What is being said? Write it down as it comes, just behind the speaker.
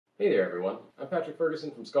Hey there, everyone. I'm Patrick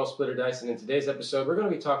Ferguson from Skull Splitter Dice, and in today's episode, we're going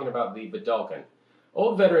to be talking about the Vedalken.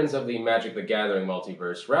 Old veterans of the Magic the Gathering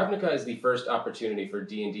multiverse, Ravnica is the first opportunity for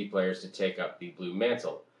D&D players to take up the Blue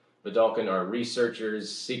Mantle. Vedalken are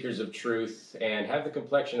researchers, seekers of truth, and have the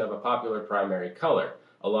complexion of a popular primary color,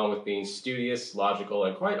 along with being studious, logical,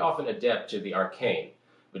 and quite often adept to the arcane.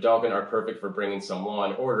 Vedalken are perfect for bringing some law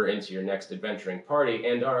and order into your next adventuring party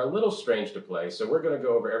and are a little strange to play, so we're going to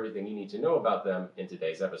go over everything you need to know about them in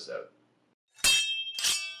today's episode.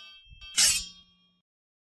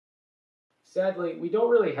 Sadly, we don't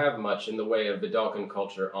really have much in the way of Vedalken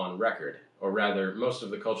culture on record, or rather, most of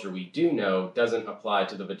the culture we do know doesn't apply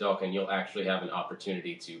to the Vedalken you'll actually have an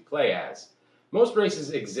opportunity to play as. Most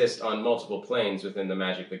races exist on multiple planes within the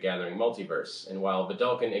Magic the Gathering multiverse, and while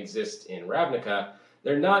Vedalken exist in Ravnica,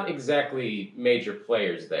 they're not exactly major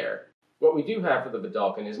players there. What we do have for the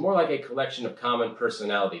Vedalken is more like a collection of common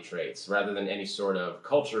personality traits, rather than any sort of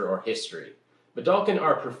culture or history. Vedalken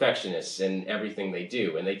are perfectionists in everything they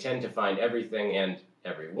do, and they tend to find everything and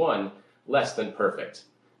everyone less than perfect.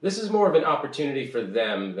 This is more of an opportunity for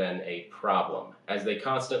them than a problem, as they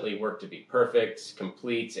constantly work to be perfect,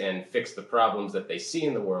 complete, and fix the problems that they see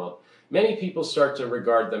in the world. Many people start to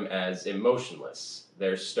regard them as emotionless.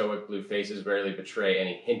 Their stoic blue faces rarely betray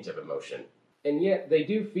any hint of emotion. And yet, they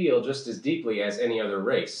do feel just as deeply as any other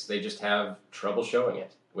race, they just have trouble showing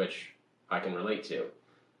it, which I can relate to.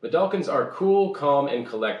 Vedalkens are cool, calm, and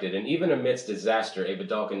collected, and even amidst disaster, a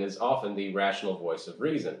Vedalken is often the rational voice of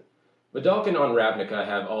reason. Vedalken on Ravnica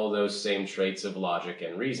have all those same traits of logic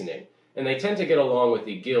and reasoning, and they tend to get along with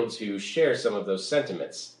the guilds who share some of those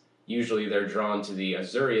sentiments. Usually they're drawn to the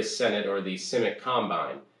Azorius Senate or the Simic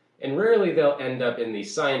Combine, and rarely they'll end up in the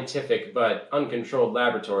scientific but uncontrolled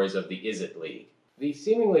laboratories of the Izzet League. The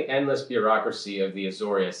seemingly endless bureaucracy of the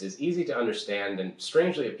Azorius is easy to understand and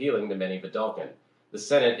strangely appealing to many Vedalken. The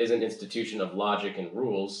Senate is an institution of logic and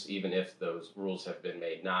rules, even if those rules have been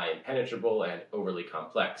made nigh impenetrable and overly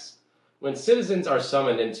complex. When citizens are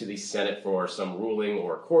summoned into the Senate for some ruling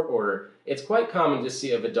or court order, it's quite common to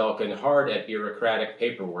see a Vedalken hard at bureaucratic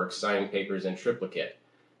paperwork, signing papers in triplicate.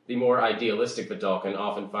 The more idealistic Vedalken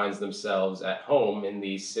often finds themselves at home in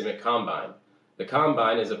the Simic Combine. The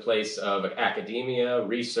Combine is a place of academia,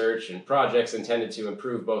 research, and projects intended to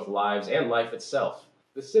improve both lives and life itself.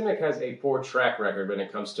 The Simic has a poor track record when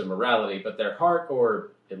it comes to morality, but their heart,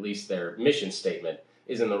 or at least their mission statement,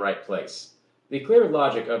 is in the right place. The clear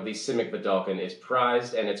logic of the Simic Vedalken is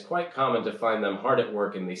prized, and it's quite common to find them hard at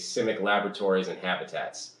work in the Simic laboratories and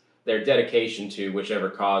habitats. Their dedication to whichever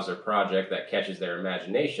cause or project that catches their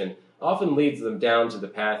imagination often leads them down to the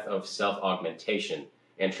path of self-augmentation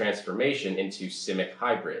and transformation into Simic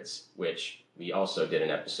hybrids, which we also did an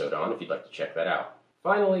episode on if you'd like to check that out.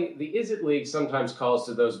 Finally, the Izzet League sometimes calls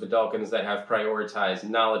to those Vedalkens that have prioritized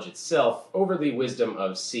knowledge itself over the wisdom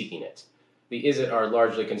of seeking it. The Izzet are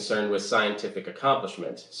largely concerned with scientific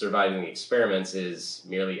accomplishment. Surviving the experiments is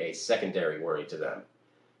merely a secondary worry to them.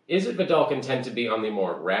 Izzet Vedalken tend to be on the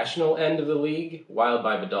more rational end of the league, wild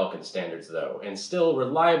by Vedalken standards though, and still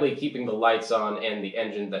reliably keeping the lights on and the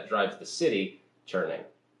engine that drives the city turning.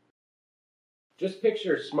 Just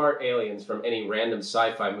picture smart aliens from any random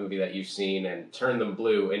sci-fi movie that you've seen and turn them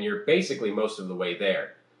blue, and you're basically most of the way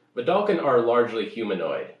there. Vedalken are largely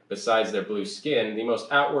humanoid. Besides their blue skin, the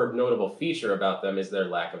most outward notable feature about them is their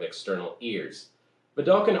lack of external ears.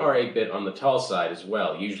 Vedalken are a bit on the tall side as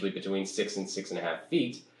well, usually between 6 and 6.5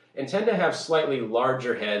 feet, and tend to have slightly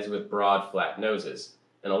larger heads with broad, flat noses.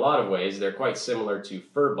 In a lot of ways, they're quite similar to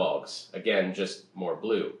furbolgs, again, just more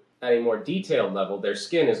blue. At a more detailed level, their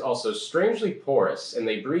skin is also strangely porous, and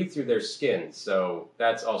they breathe through their skin, so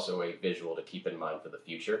that's also a visual to keep in mind for the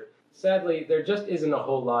future. Sadly, there just isn't a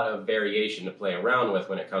whole lot of variation to play around with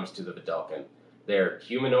when it comes to the Vedalken. They're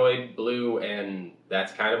humanoid, blue, and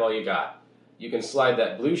that's kind of all you got. You can slide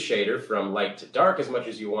that blue shader from light to dark as much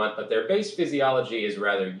as you want, but their base physiology is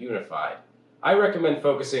rather unified. I recommend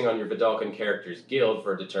focusing on your Vedalken character's guild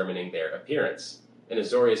for determining their appearance. An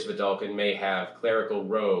Azorius Vedalken may have clerical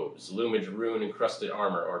robes, Lumage rune-encrusted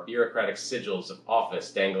armor, or bureaucratic sigils of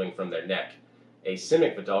office dangling from their neck. A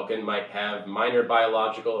Simic Vedalken might have minor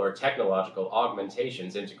biological or technological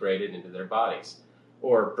augmentations integrated into their bodies,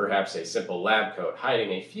 or perhaps a simple lab coat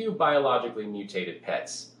hiding a few biologically mutated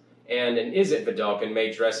pets. And an Izzet Vedalken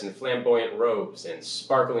may dress in flamboyant robes and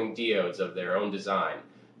sparkling diodes of their own design,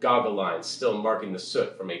 goggle lines still marking the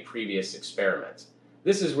soot from a previous experiment.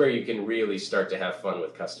 This is where you can really start to have fun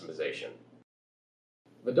with customization.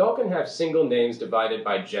 Vedalken have single names divided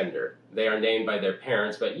by gender. They are named by their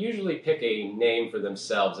parents, but usually pick a name for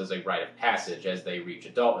themselves as a rite of passage as they reach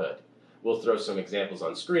adulthood. We'll throw some examples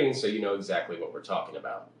on screen so you know exactly what we're talking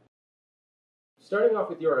about. Starting off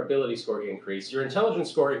with your ability score increase, your intelligence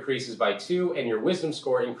score increases by 2 and your wisdom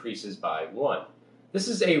score increases by 1. This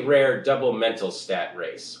is a rare double mental stat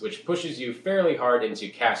race, which pushes you fairly hard into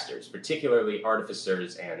casters, particularly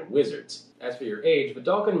artificers and wizards. As for your age,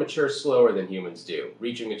 Vedalken matures slower than humans do,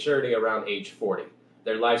 reaching maturity around age 40.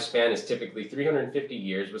 Their lifespan is typically 350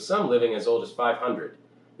 years, with some living as old as 500.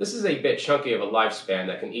 This is a bit chunky of a lifespan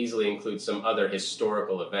that can easily include some other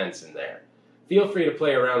historical events in there. Feel free to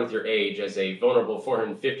play around with your age as a vulnerable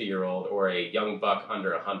 450-year-old or a young buck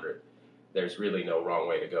under 100. There's really no wrong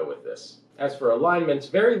way to go with this. As for alignments,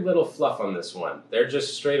 very little fluff on this one. They're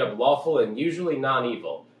just straight up lawful and usually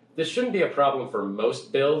non-evil. This shouldn't be a problem for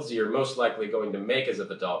most builds you're most likely going to make as a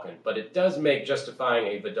Vedalken, but it does make justifying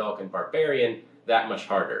a Vedalken Barbarian that much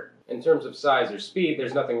harder. In terms of size or speed,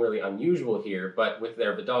 there's nothing really unusual here, but with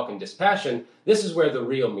their Vedalken Dispassion, this is where the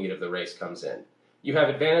real meat of the race comes in. You have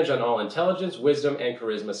advantage on all intelligence, wisdom, and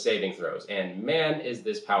charisma saving throws, and man is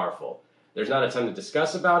this powerful. There's not a ton to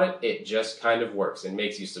discuss about it, it just kind of works and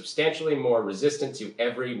makes you substantially more resistant to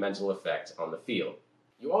every mental effect on the field.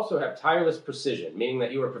 You also have tireless precision, meaning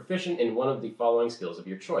that you are proficient in one of the following skills of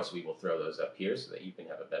your choice. We will throw those up here so that you can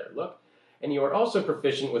have a better look. And you are also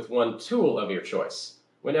proficient with one tool of your choice.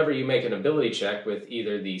 Whenever you make an ability check with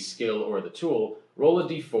either the skill or the tool, roll a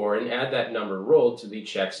d4 and add that number rolled to the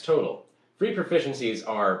check's total. Free proficiencies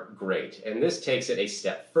are great, and this takes it a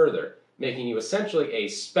step further, making you essentially a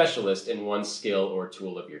specialist in one skill or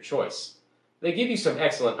tool of your choice. They give you some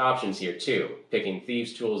excellent options here too. Picking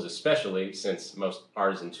thieves' tools especially, since most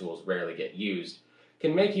artisan tools rarely get used,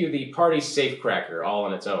 can make you the party's safecracker all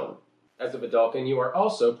on its own. As a Vedalken, you are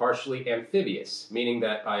also partially amphibious, meaning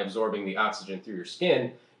that by absorbing the oxygen through your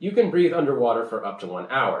skin, you can breathe underwater for up to 1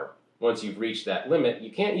 hour. Once you've reached that limit,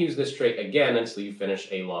 you can't use this trait again until you finish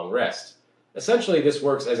a long rest. Essentially, this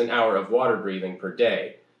works as an hour of water breathing per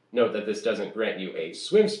day. Note that this doesn't grant you a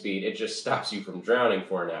swim speed, it just stops you from drowning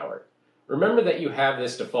for an hour. Remember that you have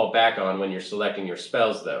this to fall back on when you're selecting your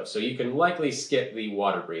spells though, so you can likely skip the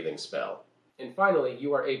water breathing spell. And finally,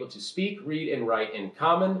 you are able to speak, read, and write in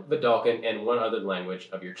Common, Vedalken, and one other language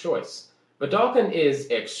of your choice. Vedalken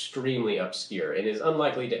is extremely obscure and is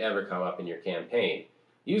unlikely to ever come up in your campaign.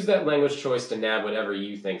 Use that language choice to nab whatever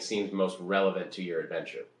you think seems most relevant to your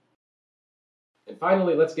adventure. And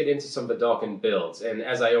finally, let's get into some Vedalken builds, and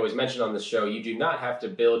as I always mention on this show, you do not have to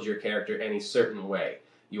build your character any certain way.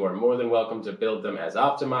 You are more than welcome to build them as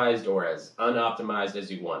optimized or as unoptimized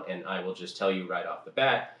as you want, and I will just tell you right off the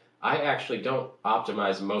bat, I actually don't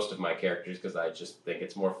optimize most of my characters because I just think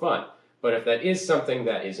it's more fun. But if that is something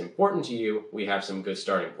that is important to you, we have some good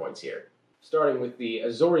starting points here. Starting with the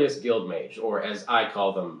Azorius Guildmage, or as I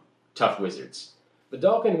call them, Tough Wizards.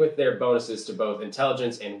 Vedalken, with their bonuses to both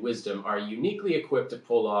intelligence and wisdom, are uniquely equipped to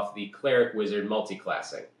pull off the cleric wizard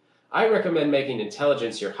multiclassing. I recommend making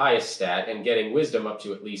intelligence your highest stat and getting wisdom up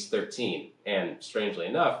to at least 13, and strangely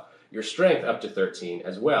enough, your strength up to 13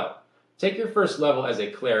 as well. Take your first level as a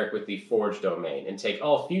cleric with the Forge domain, and take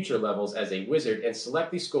all future levels as a wizard and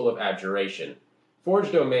select the School of Abjuration.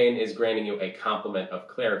 Forge domain is granting you a complement of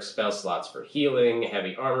cleric spell slots for healing,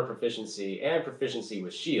 heavy armor proficiency, and proficiency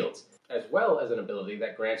with shields, as well as an ability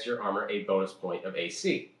that grants your armor a bonus point of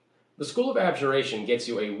AC. The School of Abjuration gets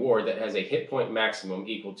you a ward that has a hit point maximum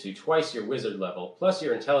equal to twice your wizard level, plus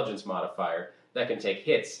your intelligence modifier that can take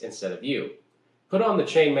hits instead of you. Put on the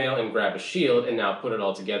chainmail and grab a shield, and now put it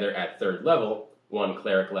all together at 3rd level, 1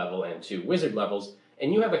 cleric level and 2 wizard levels,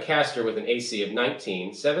 and you have a caster with an AC of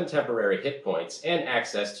 19, 7 temporary hit points, and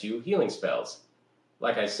access to healing spells.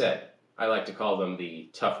 Like I said, I like to call them the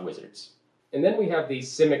Tough Wizards. And then we have the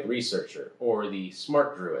Simic Researcher, or the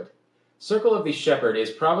Smart Druid. Circle of the Shepherd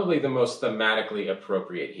is probably the most thematically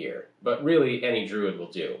appropriate here, but really any druid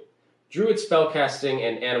will do. Druid spellcasting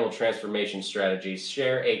and animal transformation strategies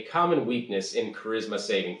share a common weakness in charisma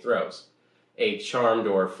saving throws. A charmed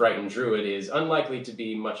or frightened druid is unlikely to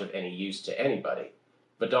be much of any use to anybody.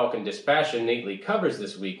 Vedalken Dispassion neatly covers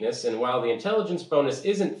this weakness, and while the intelligence bonus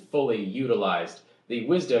isn't fully utilized, the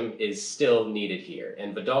wisdom is still needed here,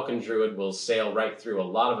 and Vedalken Druid will sail right through a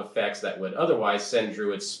lot of effects that would otherwise send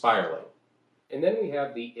druids spiraling. And then we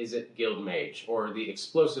have the Izzet Guildmage, or the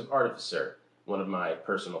Explosive Artificer, one of my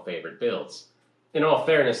personal favorite builds. In all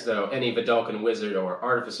fairness, though, any Vedalken Wizard or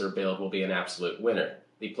Artificer build will be an absolute winner.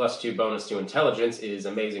 The +2 bonus to intelligence is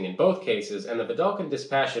amazing in both cases, and the Vedalken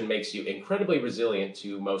Dispassion makes you incredibly resilient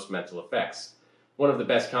to most mental effects. One of the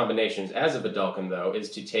best combinations as a Vedalken, though,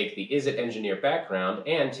 is to take the Izzet Engineer background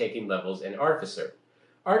and taking levels in Artificer.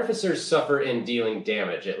 Artificers suffer in dealing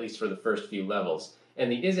damage, at least for the first few levels,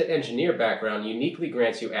 and the Izzet Engineer background uniquely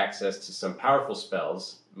grants you access to some powerful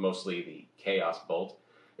spells, mostly the Chaos Bolt,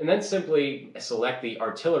 and then simply select the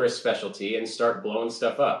Artillerist specialty and start blowing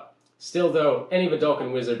stuff up. Still though, any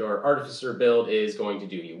Vedalken Wizard or Artificer build is going to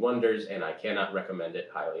do you wonders, and I cannot recommend it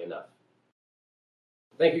highly enough.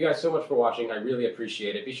 Thank you guys so much for watching, I really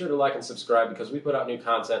appreciate it. Be sure to like and subscribe because we put out new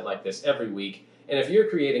content like this every week, and if you're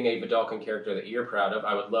creating a Vedalken character that you're proud of,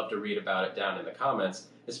 I would love to read about it down in the comments,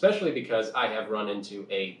 especially because I have run into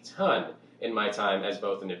a ton in my time as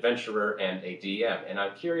both an adventurer and a DM, and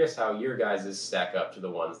I'm curious how your guys' stack up to the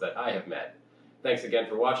ones that I have met. Thanks again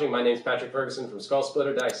for watching. My name's Patrick Ferguson from Skull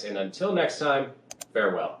Splitter Dice, and until next time,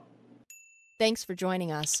 farewell. Thanks for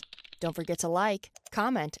joining us. Don't forget to like,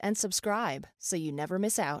 comment, and subscribe so you never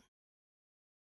miss out.